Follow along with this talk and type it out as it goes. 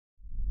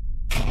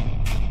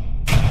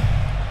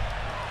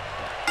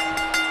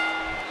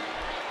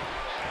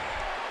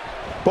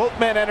Both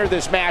men enter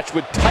this match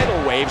with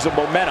tidal waves of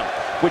momentum,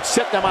 which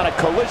set them on a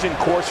collision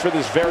course for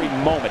this very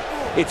moment.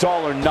 It's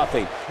all or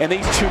nothing, and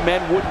these two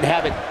men wouldn't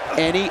have it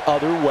any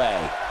other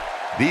way.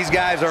 These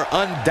guys are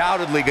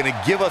undoubtedly going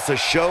to give us a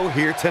show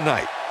here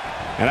tonight.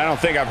 And I don't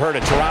think I've heard a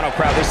Toronto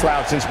crowd this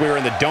loud since we were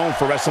in the Dome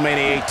for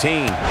WrestleMania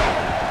 18.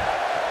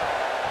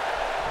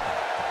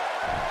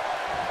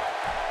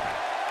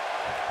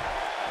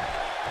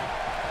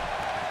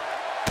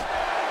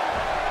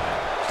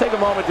 Let's take a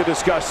moment to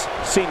discuss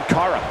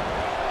Cara.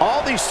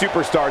 All these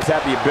superstars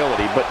have the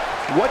ability, but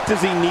what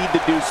does he need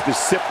to do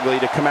specifically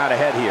to come out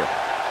ahead here?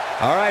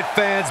 All right,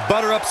 fans,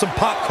 butter up some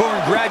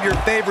popcorn, grab your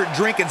favorite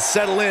drink, and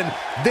settle in.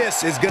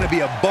 This is going to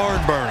be a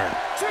barn burner.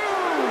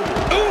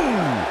 Ooh!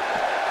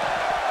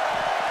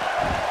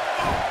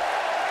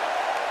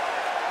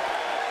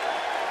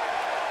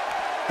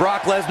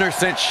 Brock Lesnar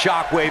sent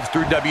shockwaves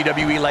through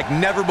WWE like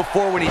never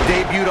before when he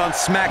debuted on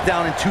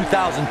SmackDown in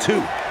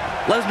 2002.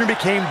 Lesnar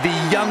became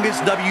the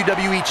youngest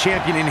WWE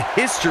champion in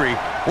history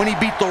when he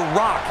beat The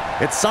Rock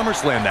at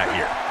SummerSlam that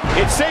year.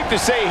 It's safe to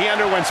say he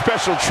underwent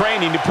special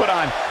training to put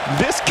on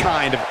this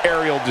kind of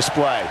aerial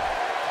display.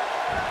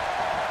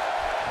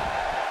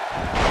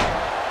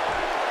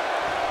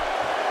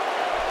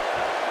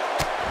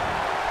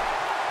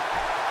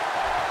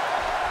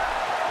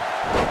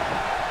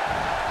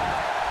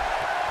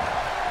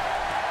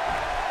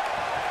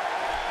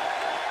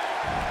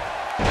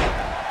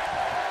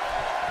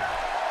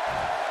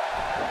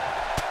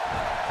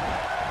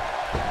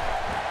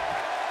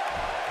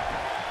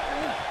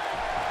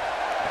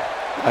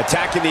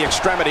 Attacking the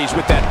extremities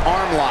with that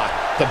arm lock.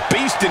 The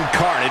Beast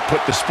incarnate put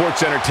the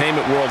sports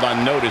entertainment world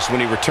on notice when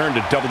he returned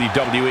to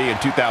WWE in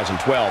 2012.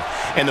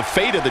 And the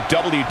fate of the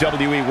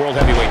WWE World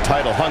Heavyweight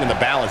title hung in the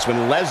balance when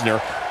Lesnar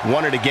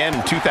won it again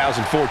in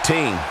 2014.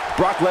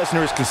 Brock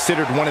Lesnar is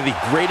considered one of the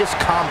greatest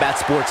combat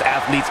sports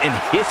athletes in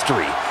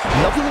history.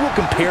 Nothing will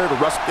compare to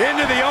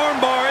Into the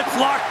armbar, it's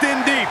locked in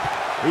deep.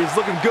 He's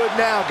looking good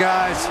now,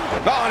 guys.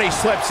 Oh, and he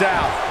slips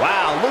out.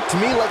 Wow, looked to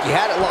me like he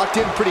had it locked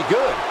in pretty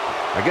good.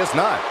 I guess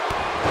not.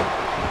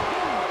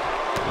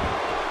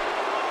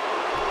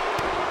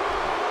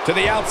 To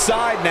the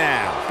outside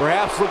now.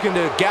 Perhaps looking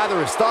to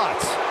gather his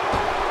thoughts.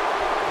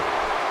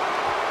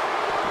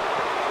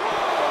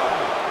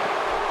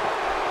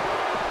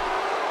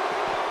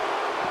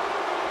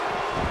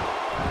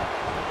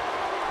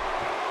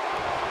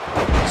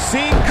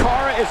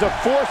 Cara is a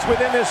force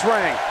within this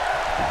ring.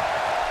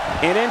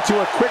 And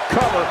into a quick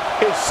cover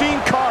is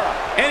Cara.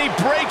 And he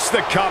breaks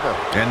the cover.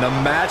 And the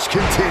match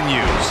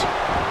continues.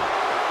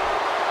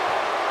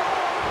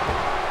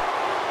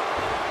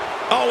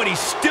 Oh, and he's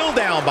still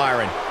down,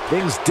 Byron.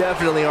 Things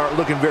definitely aren't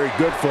looking very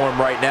good for him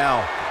right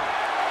now.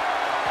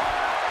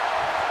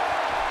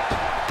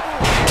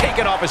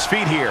 Taken off his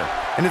feet here.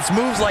 And it's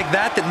moves like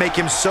that that make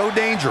him so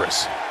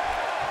dangerous.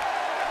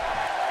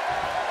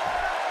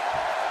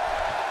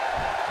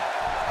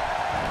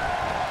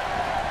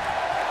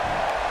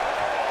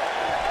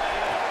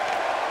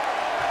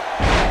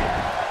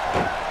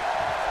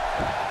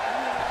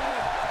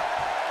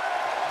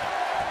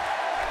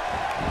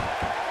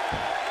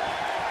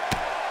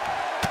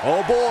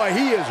 Oh boy,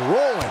 he is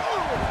rolling.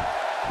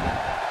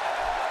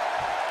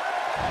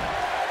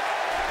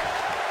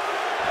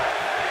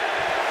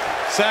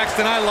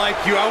 Saxton, I like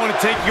you. I want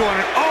to take you on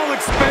an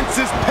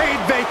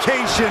all-expenses-paid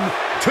vacation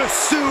to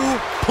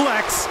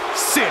Suplex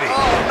City.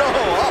 Oh no,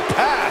 I'll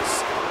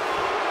pass.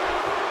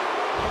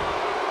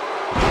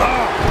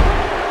 Oh,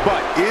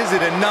 but is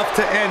it enough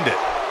to end it?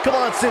 Come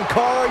on,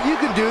 Cara, you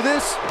can do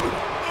this.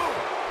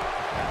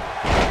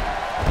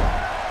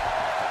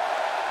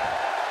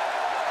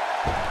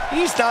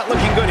 He's not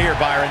looking good here,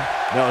 Byron.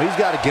 No, he's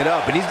got to get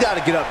up, and he's got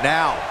to get up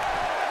now.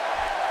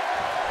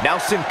 Now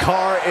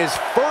Cara is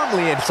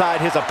firmly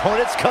inside his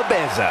opponent's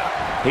cabeza.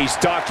 He's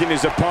stalking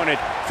his opponent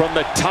from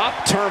the top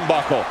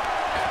turnbuckle.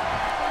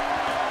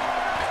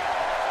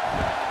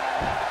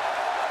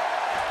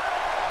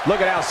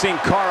 Look at how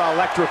Cara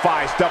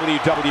electrifies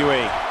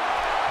WWE.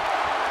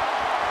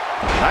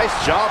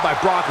 Nice job by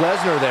Brock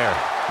Lesnar there.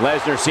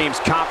 Lesnar seems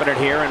confident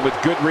here, and with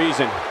good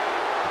reason.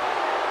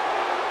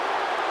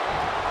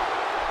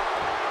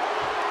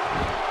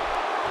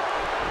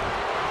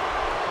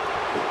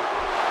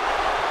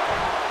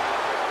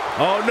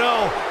 Oh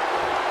no!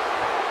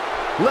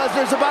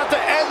 Lesnar's about to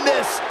end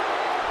this!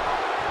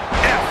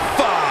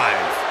 F5!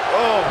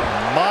 Oh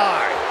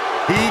my!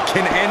 He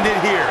can end it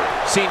here.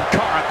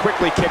 Cara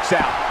quickly kicks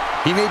out.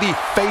 He may be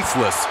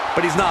faceless,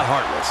 but he's not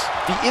heartless.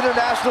 The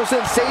international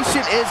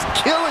sensation is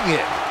killing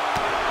it.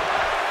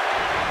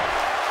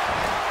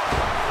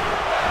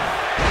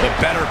 The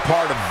better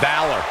part of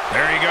valor.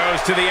 There he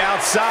goes to the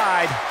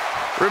outside.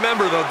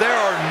 Remember, though, there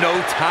are no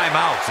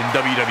timeouts in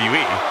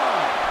WWE.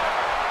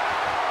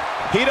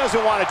 He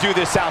doesn't want to do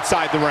this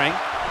outside the ring.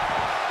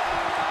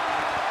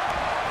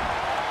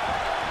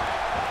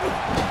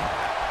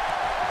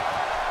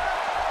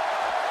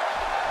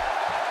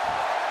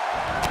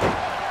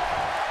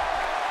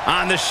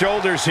 On the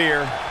shoulders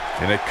here.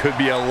 And it could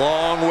be a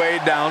long way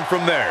down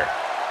from there.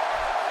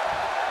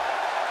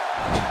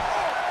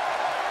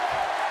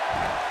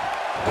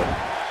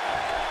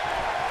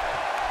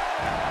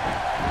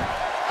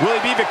 Will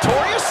he be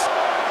victorious?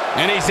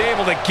 And he's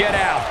able to get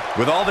out.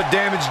 With all the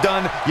damage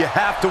done, you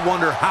have to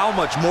wonder how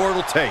much more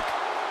it'll take.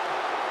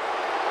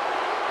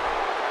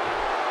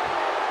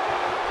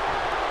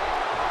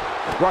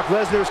 Brock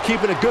Lesnar is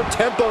keeping a good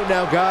tempo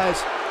now,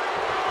 guys.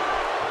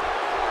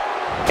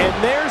 And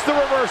there's the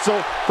reversal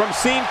from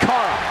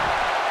Cara.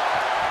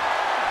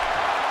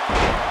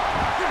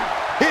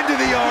 Into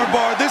the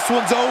armbar. This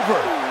one's over.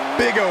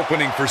 Big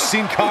opening for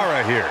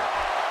Cara here.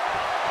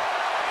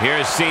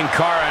 Here's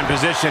Cara in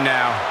position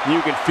now.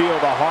 You can feel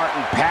the heart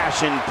and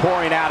passion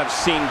pouring out of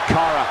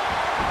Cara.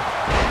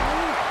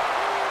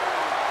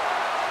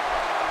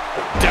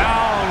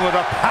 Down with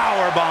a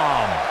power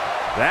bomb.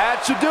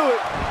 That should do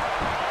it.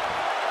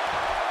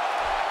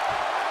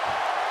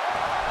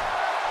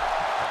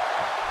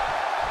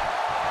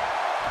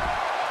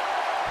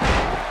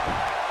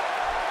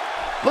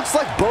 Looks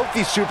like both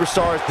these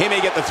superstars. He may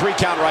get the 3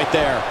 count right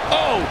there.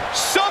 Oh,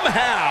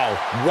 somehow.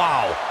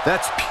 Wow,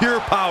 that's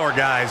pure power,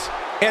 guys.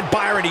 And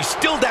Byron, he's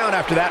still down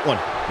after that one.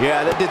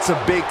 Yeah, that did some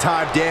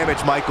big-time damage,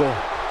 Michael.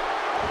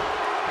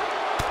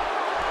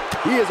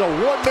 He is a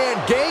one-man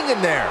gang in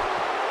there.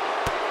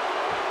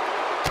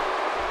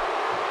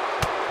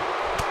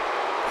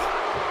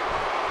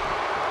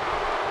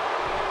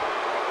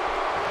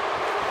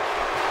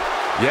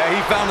 Yeah, he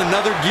found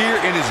another gear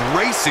and is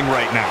racing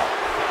right now.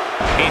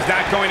 He's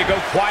not going to go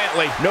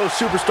quietly. No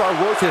superstar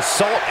worth his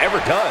salt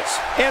ever does.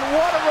 And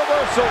what a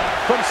reversal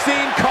from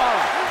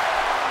Cara.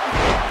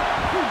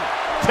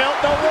 Tilt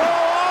the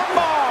wall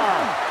armbar.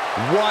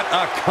 What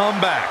a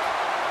comeback.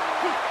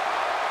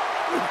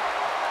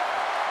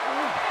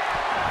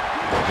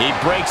 He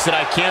breaks it.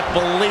 I can't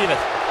believe it.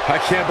 I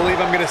can't believe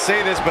I'm going to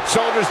say this, but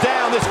Shoulders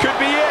down. This could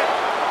be it.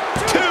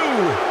 2.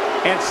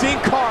 And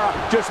Cara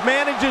just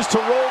manages to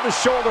roll the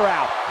shoulder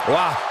out.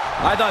 wow,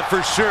 I thought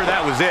for sure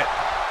that was it.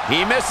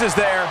 He misses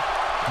there.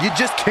 You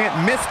just can't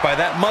miss by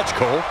that much,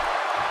 Cole.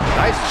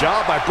 Nice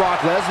job by Brock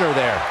Lesnar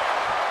there.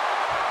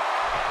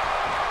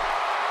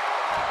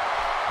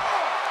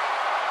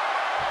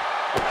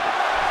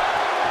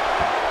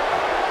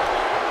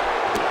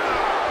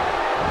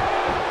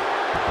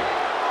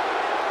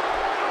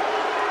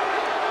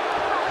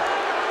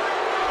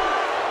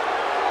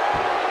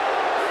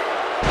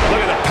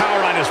 Look at the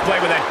power on display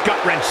with that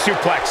gut-wrench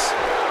suplex.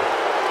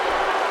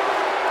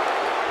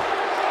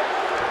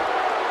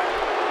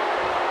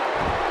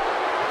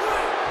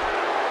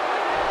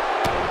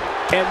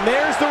 And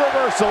there's the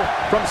reversal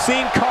from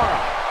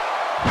Cara.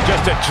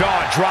 Just a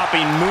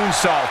jaw-dropping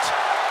moonsault.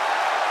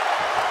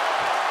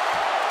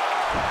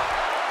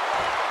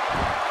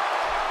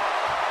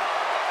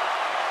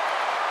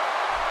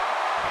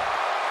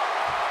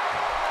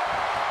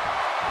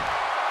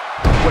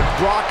 When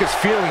Brock is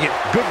feeling it,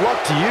 good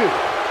luck to you.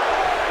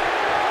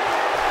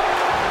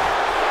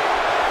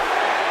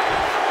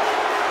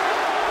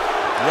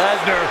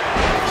 Lesnar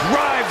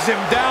drives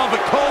him down, but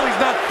Cole's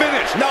not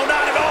finished. No,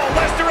 not at all.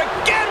 Lesnar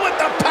again with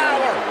the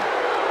power.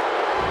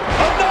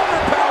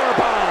 Another power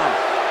bomb.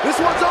 This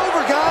one's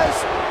over, guys.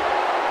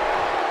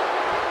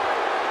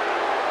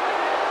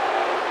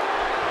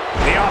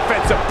 The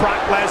offense of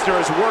Brock Lesnar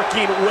is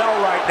working well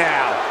right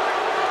now.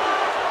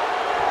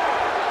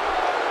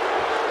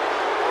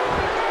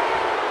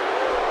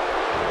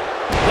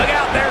 Look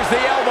out, there's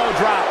the elbow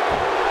drop.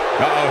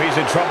 Uh-oh, he's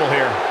in trouble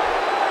here.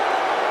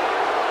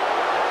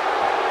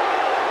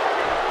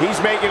 He's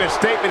making a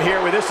statement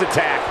here with this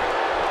attack.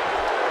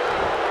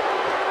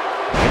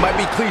 It might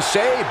be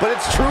cliche, but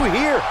it's true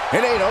here.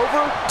 It ain't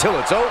over till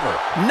it's over.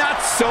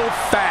 Not so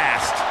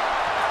fast.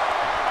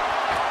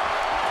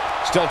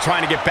 Still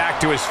trying to get back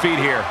to his feet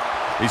here.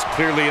 He's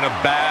clearly in a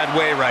bad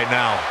way right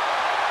now.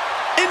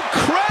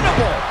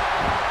 Incredible!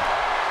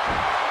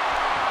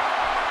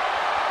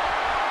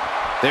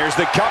 There's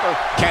the cover.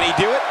 Can he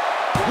do it?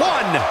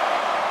 1,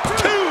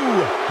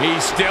 2.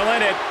 He's still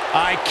in it.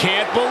 I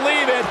can't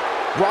believe it.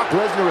 Brock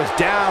Lesnar is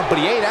down, but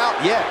he ain't out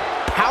yet.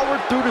 Powered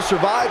through to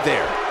survive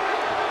there.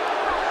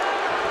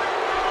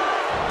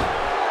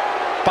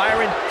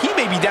 Byron, he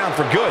may be down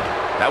for good.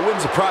 That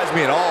wouldn't surprise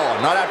me at all,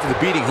 not after the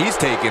beating he's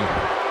taken.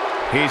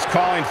 He's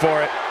calling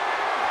for it.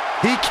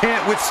 He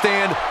can't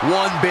withstand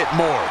one bit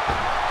more.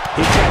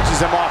 He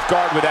catches him off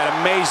guard with that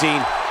amazing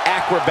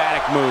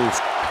acrobatic move.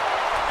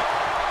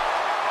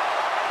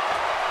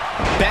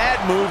 Bad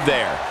move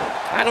there.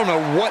 I don't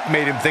know what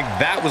made him think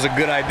that was a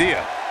good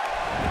idea.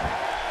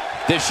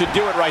 This should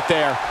do it right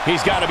there.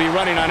 He's got to be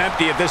running on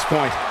empty at this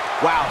point.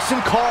 Wow,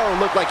 Cara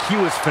looked like he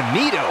was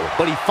finito,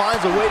 but he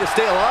finds a way to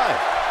stay alive.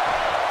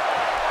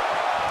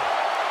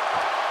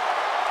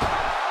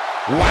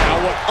 Wow,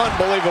 what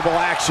unbelievable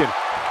action.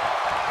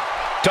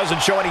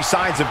 Doesn't show any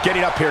signs of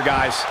getting up here,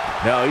 guys.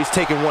 No, he's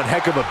taking one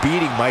heck of a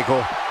beating,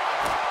 Michael.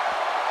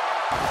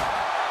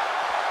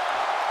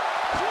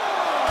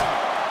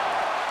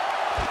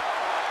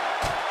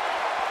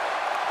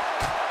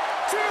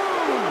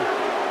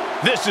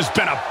 This has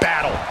been a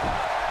battle.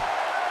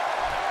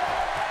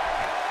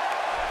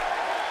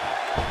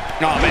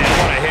 Oh, man,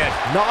 what a hit.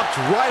 Knocked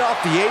right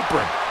off the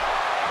apron.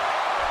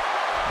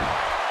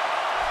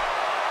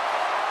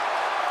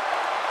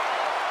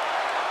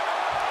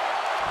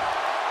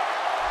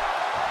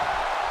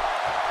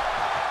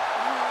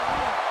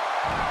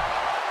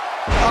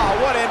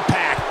 What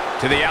impact.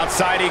 To the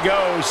outside he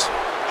goes.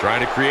 Trying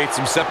to create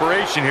some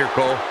separation here,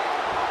 Cole.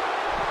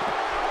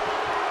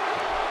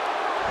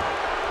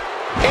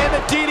 And the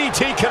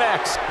DDT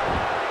connects.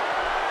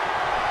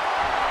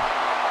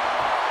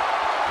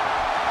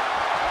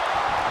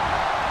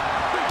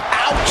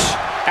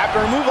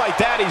 After a move like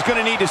that, he's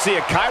going to need to see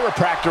a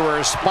chiropractor or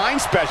a spine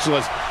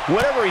specialist,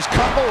 whatever he's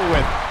comfortable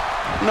with.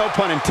 No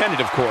pun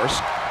intended, of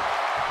course.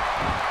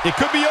 It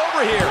could be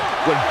over here.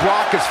 When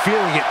Brock is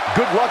feeling it,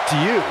 good luck to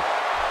you.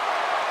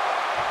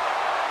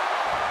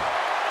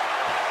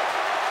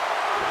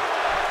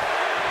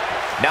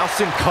 Now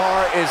Sin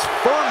Cara is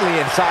firmly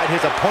inside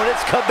his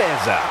opponent's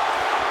cabeza.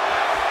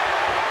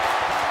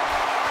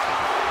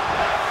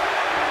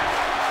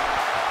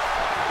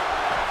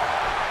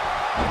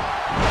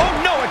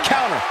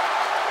 Counter.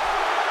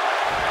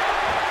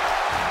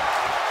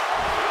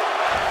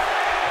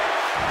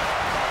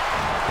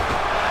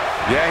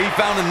 Yeah, he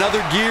found another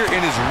gear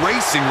and is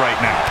racing right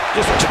now.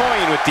 Just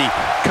toying with the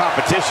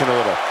competition a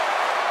little.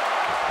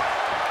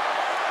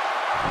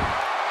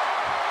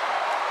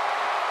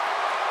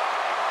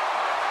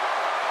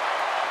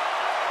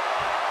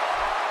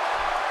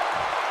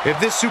 If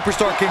this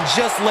superstar can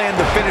just land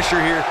the finisher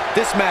here,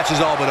 this match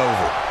is all but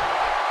over.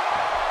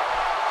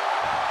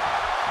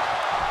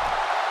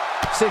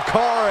 Sin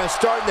Cara is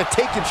starting to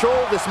take control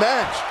of this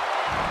match.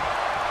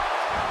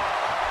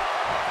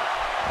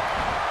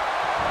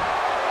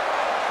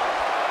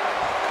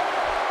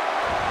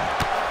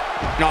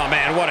 Oh,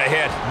 man, what a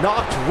hit.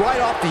 Knocked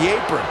right off the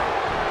apron.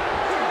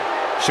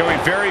 Showing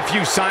very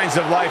few signs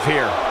of life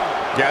here.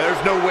 Yeah,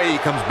 there's no way he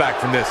comes back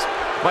from this.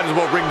 Might as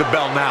well ring the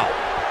bell now.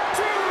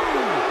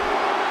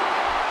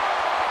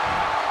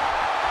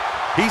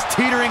 He's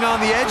teetering on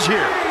the edge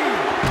here.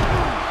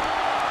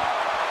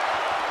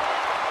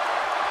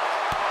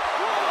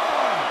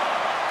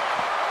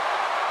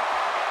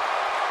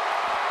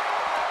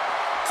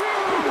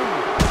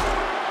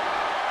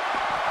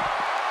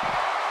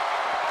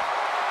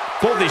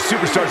 Both these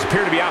superstars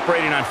appear to be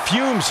operating on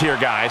fumes here,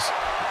 guys.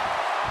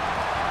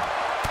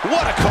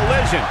 What a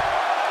collision.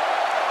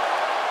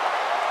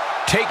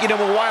 Taking him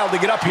a while to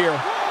get up here.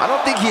 I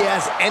don't think he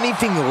has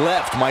anything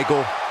left,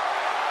 Michael.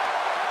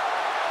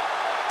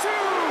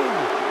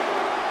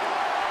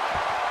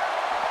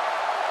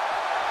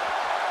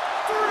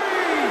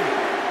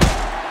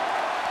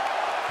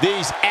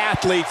 These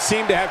athletes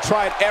seem to have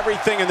tried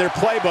everything in their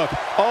playbook.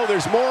 Oh,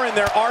 there's more in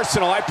their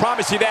arsenal, I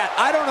promise you that.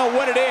 I don't know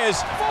what it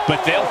is,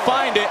 but they'll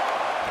find it.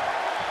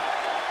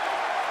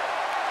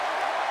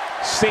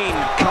 Sin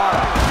Cara.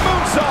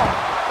 Moonsault.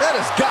 That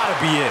has got to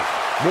be it.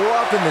 More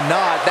often than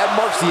not, that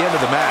marks the end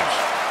of the match.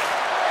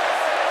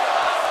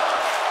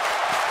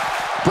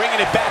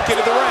 Bringing it back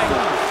into the ring.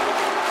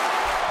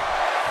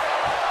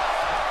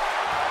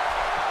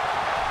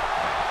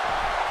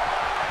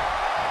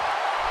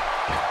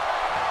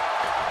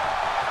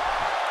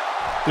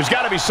 There's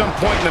got to be some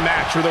point in the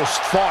match where those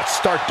thoughts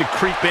start to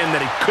creep in that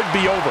it could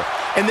be over.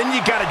 And then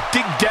you got to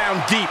dig down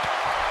deep.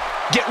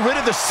 Get rid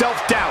of the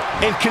self-doubt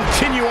and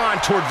continue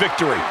on toward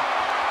victory.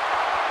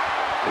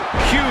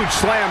 Huge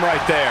slam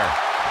right there.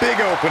 Big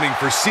opening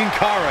for Sin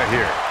Cara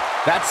here.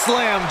 That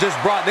slam just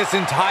brought this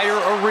entire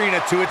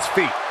arena to its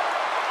feet.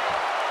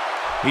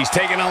 He's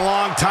taking a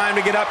long time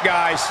to get up,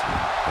 guys.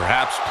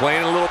 Perhaps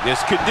playing a little...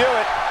 This could do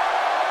it.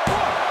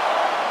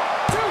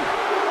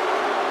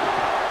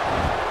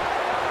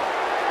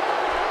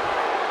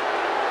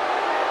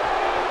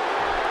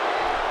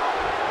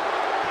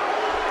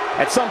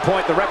 At some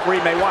point, the referee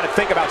may want to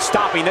think about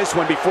stopping this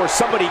one before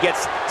somebody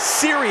gets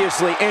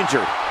seriously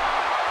injured.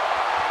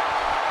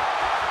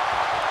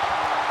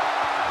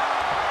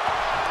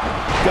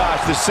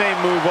 Gosh, the same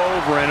move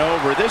over and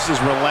over. This is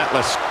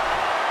relentless.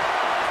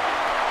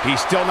 He's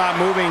still not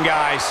moving,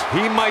 guys.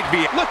 He might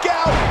be... Look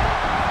out!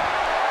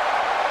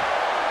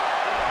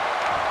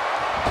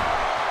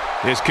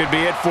 This could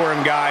be it for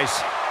him,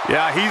 guys.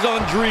 Yeah, he's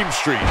on Dream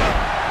Street.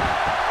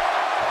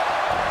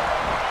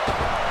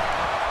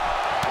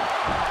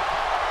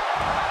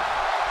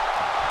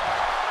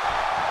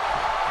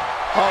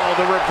 Oh,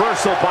 the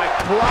reversal by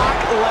Brock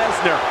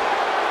Lesnar.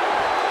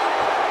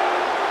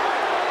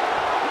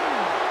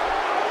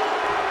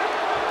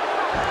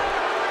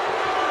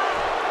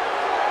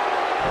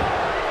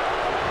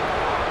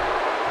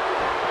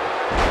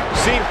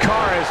 Sin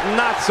Cara is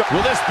not so...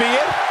 Will this be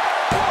it?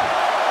 1,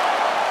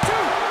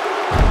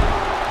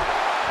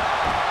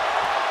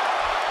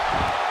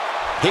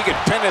 2. He could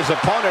pin his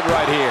opponent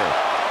right here.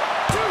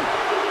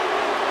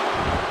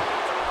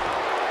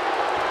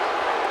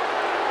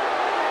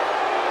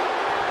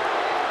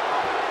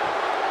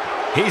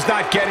 He's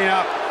not getting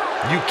up.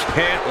 You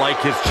can't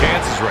like his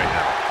chances right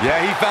now.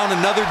 Yeah, he found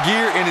another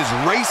gear and is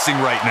racing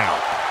right now.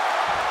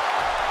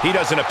 He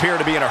doesn't appear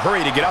to be in a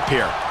hurry to get up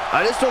here.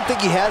 I just don't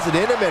think he has it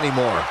in him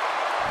anymore.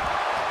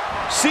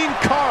 Sin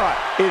Cara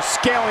is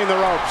scaling the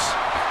ropes.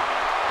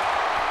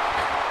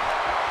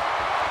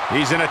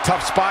 He's in a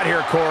tough spot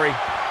here, Corey.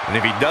 And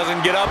if he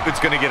doesn't get up, it's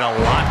going to get a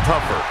lot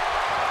tougher.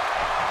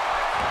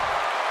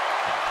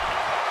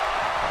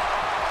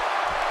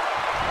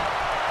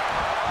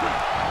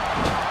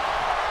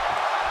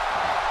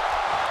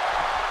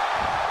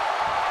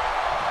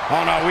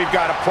 Oh, no, we've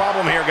got a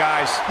problem here,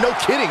 guys. No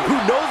kidding. Who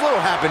knows what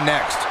will happen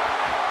next?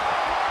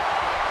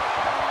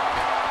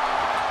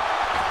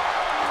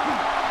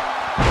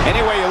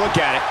 Any way you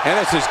look at it, and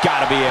this has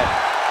got to be it.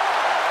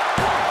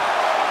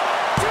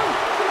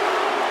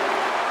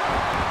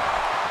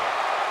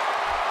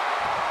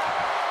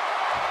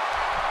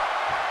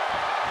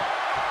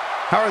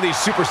 How are these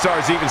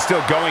superstars even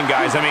still going,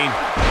 guys? I mean,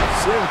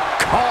 Sin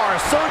Cara,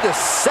 so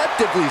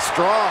deceptively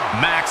strong.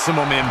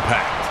 Maximum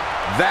impact.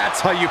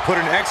 That's how you put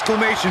an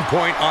exclamation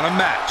point on a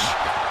match.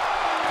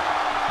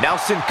 Now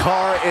Sin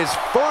Cara is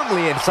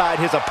firmly inside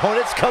his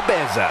opponent's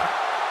cabeza.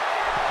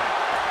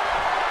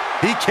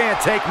 He can't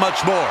take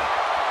much more.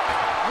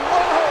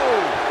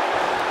 Whoa!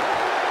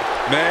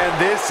 Man,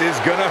 this is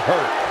gonna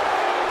hurt.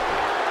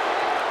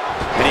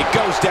 And he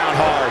goes down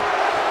hard.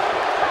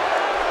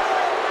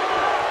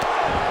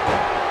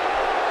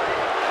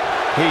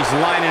 He's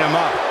lining him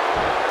up.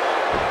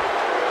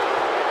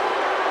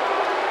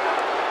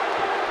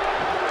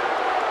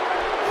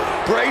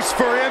 Brace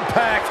for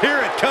impact.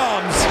 Here it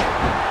comes.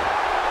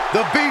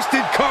 The Beast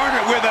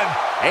Incarnate with him.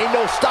 Ain't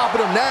no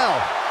stopping him now.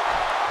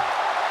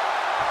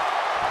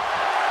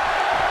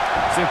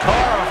 Sin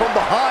Cara from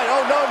behind.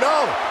 Oh, no.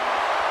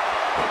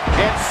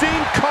 And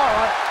Sin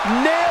Cara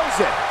nails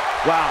it.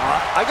 Wow,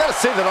 I gotta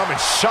say that I'm in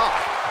shock.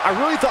 I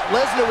really thought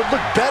Lesnar would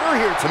look better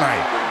here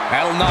tonight.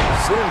 That'll not.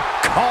 Sin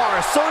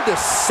Cara, so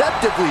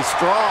deceptively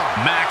strong.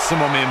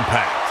 Maximum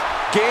impact.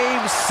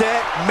 Game,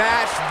 set,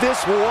 match.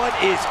 This one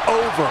is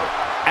over.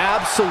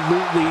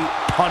 Absolutely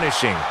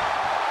punishing.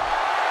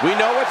 We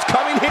know what's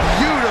coming here.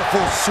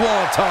 Beautiful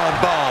swanton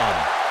bomb.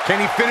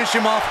 Can he finish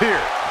him off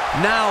here?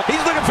 Now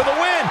he's looking for the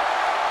win.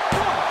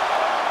 1,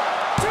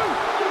 2,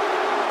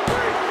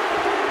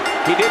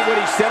 3. He did what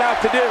he set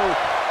out to do,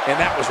 and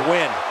that was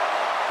win.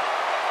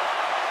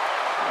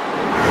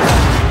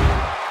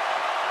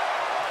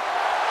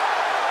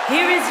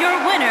 Here is your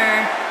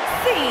winner,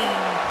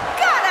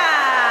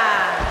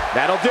 Cara.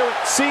 That'll do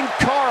it. Sin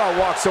Cara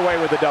walks away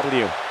with the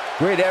W.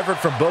 Great effort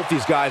from both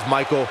these guys,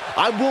 Michael.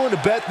 I'm willing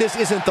to bet this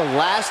isn't the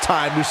last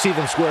time we see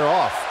them square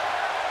off.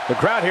 The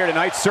crowd here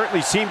tonight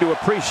certainly seemed to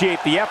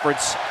appreciate the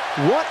efforts.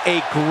 What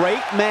a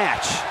great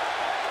match.